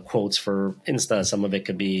of, quotes for Insta. Some of it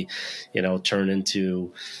could be, turn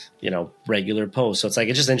into, regular posts. So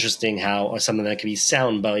it's just interesting how, or something that could be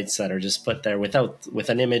sound bites that are just put there with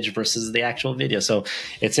an image versus the actual video. So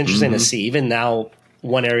it's interesting to see. Even now,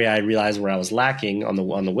 one area I realized where I was lacking on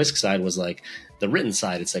the Whisk side was like the written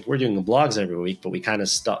side. It's like we're doing the blogs every week, but we kind of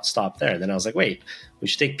stopped there. And then I was like, wait, we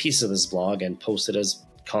should take pieces of this blog and post it as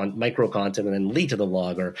micro content and then lead to the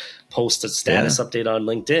vlog, or post a status update on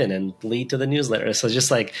LinkedIn and lead to the newsletter. So just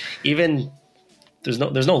like, even there's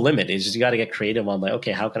no limit. It's just, you got to get creative on like,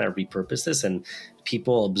 okay, how can I repurpose this? And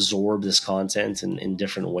people absorb this content in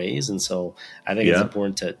different ways. And so I think it's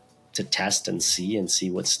important to test and see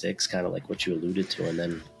what sticks, kind of like what you alluded to, and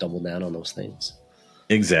then double down on those things.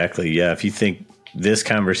 Exactly. Yeah. If you think this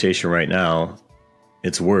conversation right now,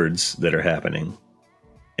 it's words that are happening,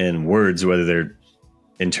 and words, whether they're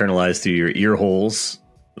internalized through your ear holes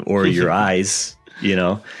or your eyes,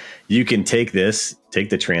 you can take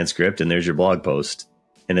the transcript, and there's your blog post,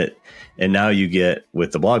 and now you get,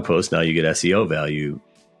 with the blog post, now you get SEO value,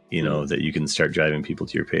 that you can start driving people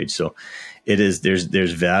to your page. So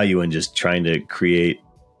there's value in just trying to create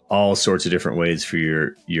all sorts of different ways for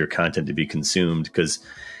your content to be consumed. Because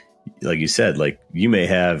like you said, like you may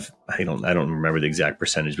have, I don't remember the exact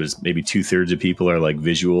percentage, but it's maybe 2/3 of people are like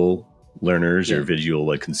visual learners or visual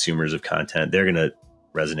like consumers of content. They're going to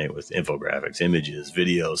resonate with infographics, images,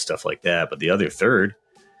 videos, stuff like that. But the other third,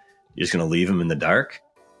 you're just going to leave them in the dark.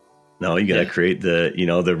 No, you got to create the,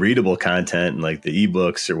 the readable content and like the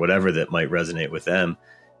ebooks or whatever that might resonate with them.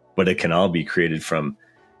 But it can all be created from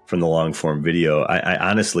the long form video. I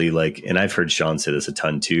honestly like, and I've heard Sean say this a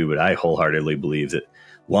ton too, but I wholeheartedly believe that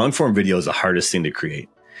long form video is the hardest thing to create.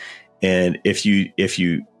 And if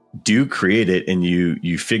you do create it and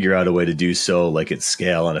you figure out a way to do so like at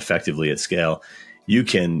scale and effectively at scale, you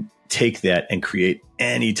can take that and create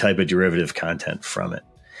any type of derivative content from it.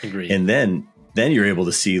 Agreed. And then you're able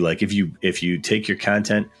to see, like, if you take your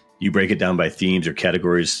content, you break it down by themes or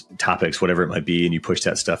categories, topics, whatever it might be, and you push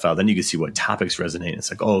that stuff out, then you can see what topics resonate.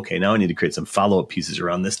 It's like, oh, okay, now I need to create some follow-up pieces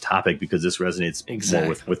around this topic because this resonates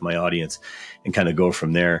more with my audience, and kind of go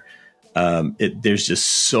from there. There's just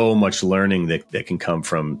so much learning that can come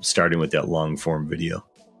from starting with that long form video.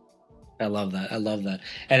 I love that.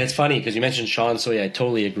 And it's funny because you mentioned Sean. So yeah, I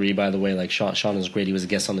totally agree, by the way. Like Sean is great. He was a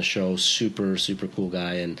guest on the show. Super, super cool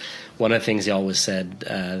guy. And one of the things he always said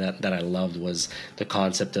that I loved was the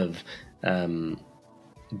concept of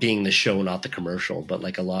being the show, not the commercial. But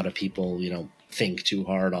like a lot of people, think too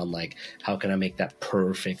hard on like, how can I make that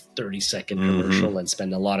perfect 30-second commercial and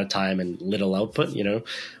spend a lot of time and little output,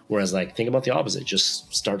 whereas like, think about the opposite.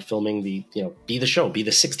 Just start filming be the show, be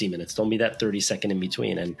the 60 minutes. Don't be that 30-second in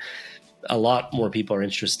between. And a lot more people are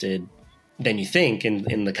interested than you think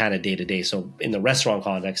in the kind of day-to-day. So in the restaurant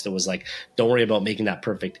context, it was like, don't worry about making that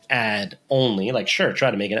perfect ad only. Like, sure, try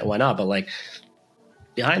to make it, why not? But like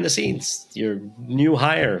behind the scenes, your new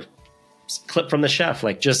hire, clip from the chef,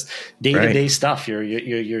 like just day-to-day stuff.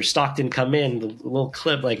 Your stock didn't come in, the little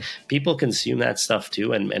clip, like people consume that stuff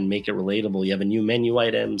too and make it relatable. You have a new menu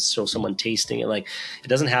item, so someone tasting it, like it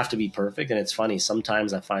doesn't have to be perfect. And it's funny,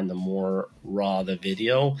 sometimes I find the more raw the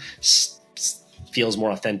video feels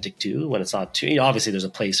more authentic too, when it's not too, obviously there's a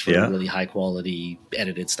place for really high quality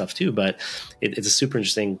edited stuff too, but it's a super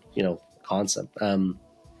interesting, concept.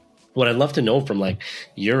 What I'd love to know from like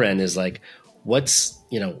your end is like, what's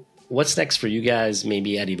next for you guys,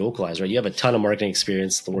 maybe at Evocalize, right? You have a ton of marketing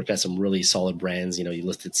experience to work at some really solid brands. You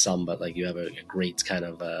listed some, but like you have a great kind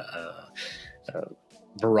of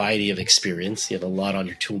variety of experience. You have a lot on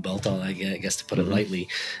your tool belt, I guess, to put it lightly.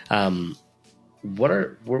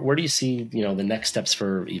 Where do you see, the next steps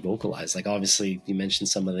for Evocalize? Like, obviously you mentioned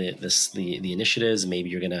some of the initiatives. Maybe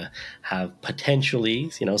you're going to have potentially,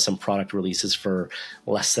 some product releases for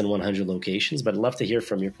less than 100 locations, but I'd love to hear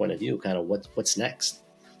from your point of view, kind of what's next.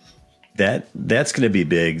 That's going to be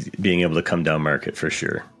big, being able to come down market for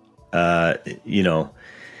sure. If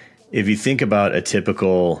you think about a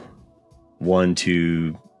typical 1,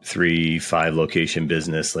 2, 3, 5 location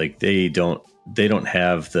business, like they don't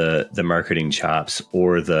have the marketing chops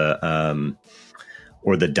or the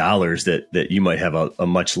dollars that you might have a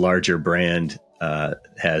much larger brand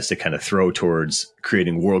has to kind of throw towards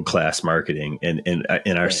creating world-class marketing. And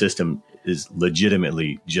in our system, is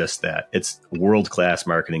legitimately just that. It's world-class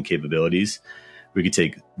marketing capabilities. We could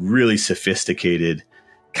take really sophisticated,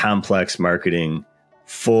 complex marketing,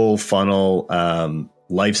 full funnel,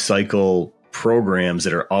 life cycle programs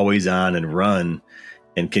that are always on and run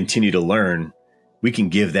and continue to learn. We can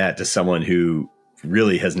give that to someone who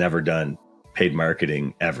really has never done paid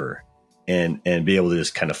marketing ever and be able to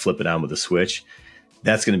just kind of flip it on with a switch.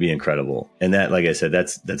 That's going to be incredible. And that, like I said,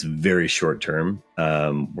 that's very short term,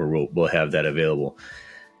 where we'll have that available.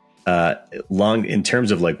 Long in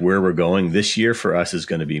terms of like where we're going this year for us is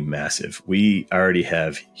going to be massive. We already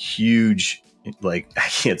have huge, like I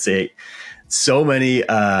can't say so many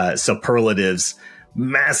superlatives,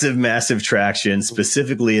 massive traction,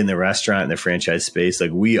 specifically in the restaurant and the franchise space.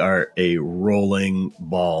 Like we are a rolling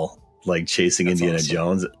ball, like chasing That's Indiana awesome.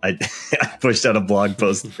 Jones. I pushed out a blog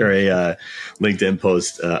post or a LinkedIn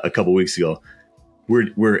post a couple weeks ago.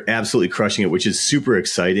 We're absolutely crushing it, which is super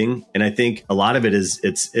exciting. And I think a lot of it is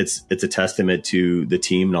it's a testament to the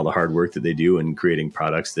team and all the hard work that they do in creating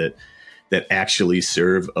products that actually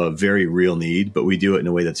serve a very real need, but we do it in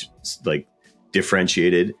a way that's like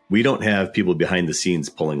differentiated. We don't have people behind the scenes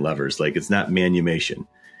pulling levers. Like it's not manumation.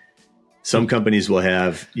 Some companies will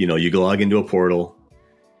have, you log into a portal,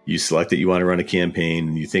 you select that you want to run a campaign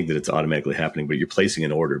and you think that it's automatically happening, but you're placing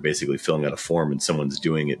an order, basically filling out a form and someone's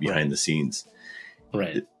doing it behind the scenes.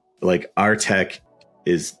 Right. Like our tech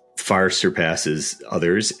is far surpasses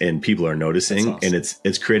others and people are noticing. Awesome. And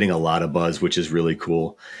it's creating a lot of buzz, which is really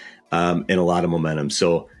cool. And a lot of momentum.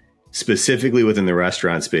 So specifically within the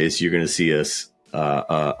restaurant space, you're going to see us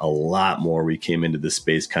a lot more. We came into the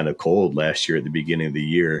space kind of cold last year at the beginning of the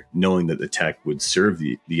year, knowing that the tech would serve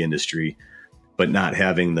the industry, but not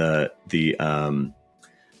having the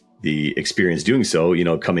experience doing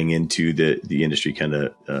so, coming into the industry kind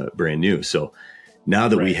of brand new. So now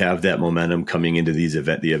that we have that momentum coming into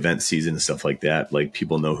the event season and stuff like that, like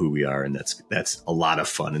people know who we are, and that's a lot of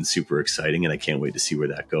fun and super exciting. And I can't wait to see where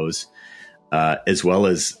that goes. As well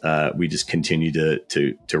as we just continue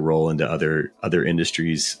to roll into other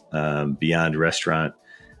industries beyond restaurant.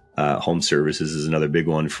 Home services is another big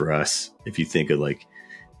one for us. If you think of like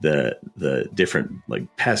the different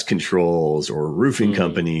like pest controls or roofing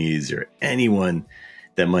companies or anyone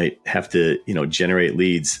that might have to generate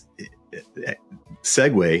leads.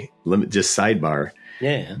 Segue, just sidebar.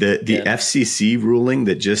 The FCC ruling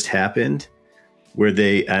that just happened, where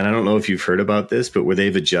and I don't know if you've heard about this, but where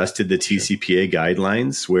they've adjusted the TCPA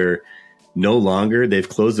guidelines, where no longer they've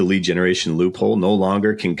closed the lead generation loophole. No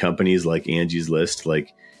longer can companies like Angie's List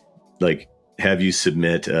like have you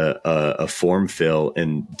submit a form fill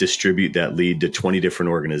and distribute that lead to 20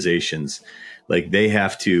 different organizations. Like they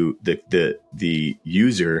have to the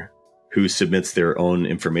user who submits their own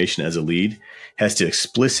information as a lead has to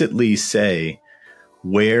explicitly say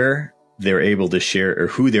where they're able to share or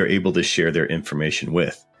who they're able to share their information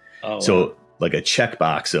with. So like a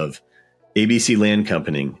checkbox of ABC Land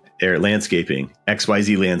Company, or Landscaping,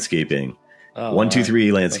 XYZ Landscaping,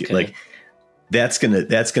 123 Landscape. Okay. Like that's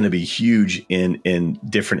gonna be huge in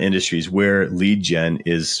different industries where lead gen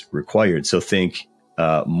is required. So think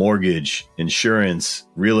mortgage, insurance,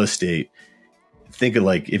 real estate. Think of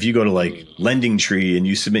like if you go to like Lending Tree and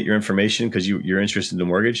you submit your information because you're interested in a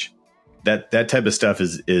mortgage, that type of stuff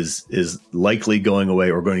is likely going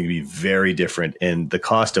away or going to be very different, and the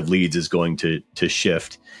cost of leads is going to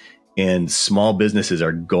shift, and small businesses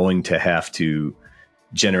are going to have to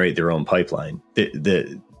generate their own pipeline.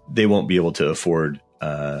 They won't be able to afford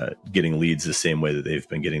getting leads the same way that they've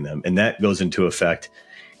been getting them, and that goes into effect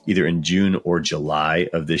either in June or July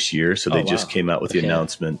of this year. So they just came out with the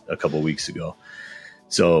announcement a couple of weeks ago.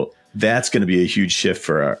 So that's going to be a huge shift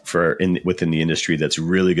within the industry. That's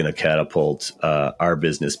really going to catapult our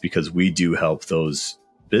business, because we do help those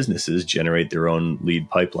businesses generate their own lead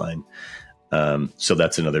pipeline. So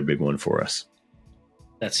that's another big one for us.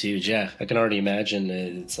 That's huge. Yeah, I can already imagine.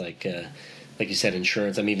 It's like you said,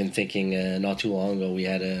 insurance. I'm even thinking not too long ago we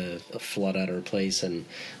had a flood at our place and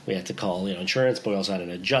we had to call insurance, but we also had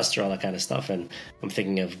an adjuster, all that kind of stuff. And I'm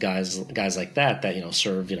thinking of guys like that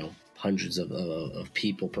serve hundreds of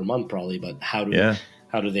people per month probably, but how do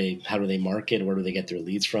they market? Where do they get their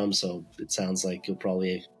leads from? So it sounds like you'll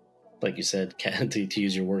probably, like you said, to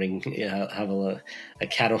use your wording, have a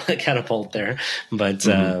catapult there. But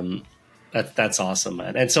that's awesome,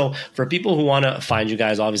 man. And so for people who want to find you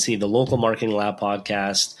guys, obviously the Local Marketing Lab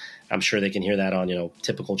podcast, I'm sure they can hear that on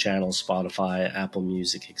typical channels, Spotify, Apple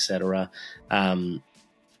Music, etc.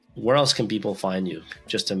 Where else can people find you?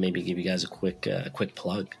 Just to maybe give you guys a quick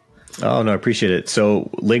plug. Oh, no, I appreciate it. So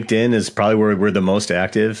LinkedIn is probably where we're the most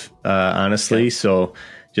active, honestly. Okay. So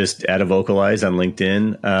just add Evocalize on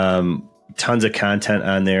LinkedIn. tons of content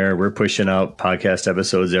on there. We're pushing out podcast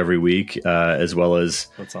episodes every week, as well as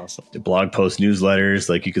that's awesome. Blog post newsletters.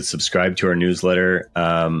 Like you could subscribe to our newsletter.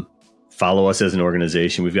 Follow us as an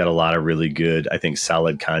organization. We've got a lot of really good, I think,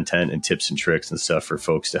 solid content and tips and tricks and stuff for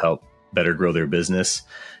folks to help better grow their business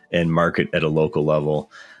and market at a local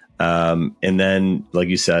level. And then, like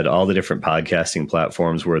you said, all the different podcasting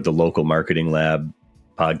platforms. We're at the Local Marketing Lab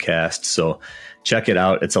podcast. So check it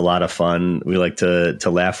out. It's a lot of fun. We like to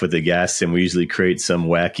laugh with the guests, and we usually create some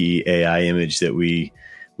wacky AI image that we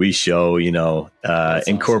show,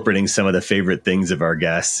 incorporating some of the favorite things of our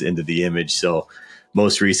guests into the image. So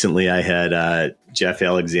most recently I had Jeff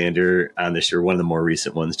Alexander on the show. One of the more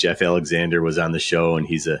recent ones, Jeff Alexander was on the show, and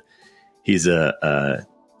he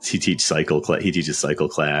teaches cycle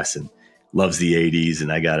class and loves the 80s.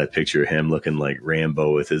 And I got a picture of him looking like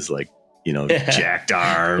Rambo with his jacked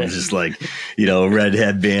arms, just red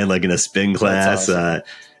headband, like in a spin class. Awesome.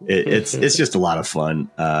 It's just a lot of fun.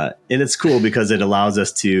 And it's cool because it allows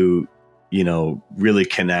us to, really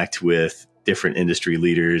connect with different industry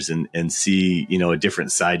leaders and see, a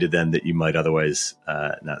different side to them that you might otherwise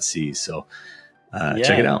not see. So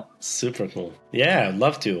check it out. Super cool. Yeah, I'd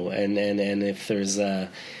love to. And if there's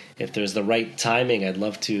the right timing, I'd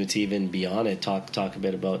love to even be on it. Talk a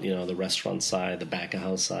bit about the restaurant side, the back of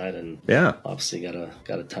house side, and obviously got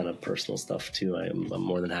a ton of personal stuff too. I'm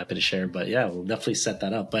more than happy to share. But yeah, we'll definitely set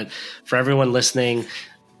that up. But for everyone listening,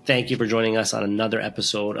 thank you for joining us on another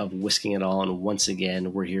episode of Whisking It All. And once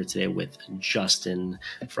again, we're here today with Justin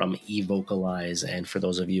from Evocalize. And for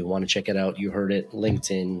those of you who want to check it out, you heard it,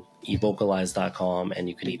 LinkedIn, evocalize.com, and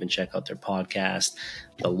you can even check out their podcast,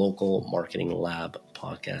 the Local Marketing Lab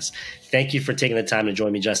podcast. Thank you for taking the time to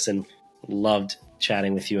join me, Justin. Loved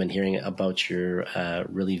chatting with you and hearing about your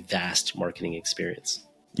really vast marketing experience.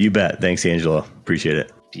 You bet. Thanks, Angelo. Appreciate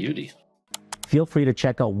it. Beauty. Feel free to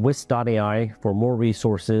check out Whisk.ai for more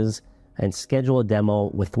resources and schedule a demo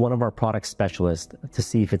with one of our product specialists to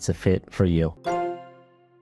see if it's a fit for you.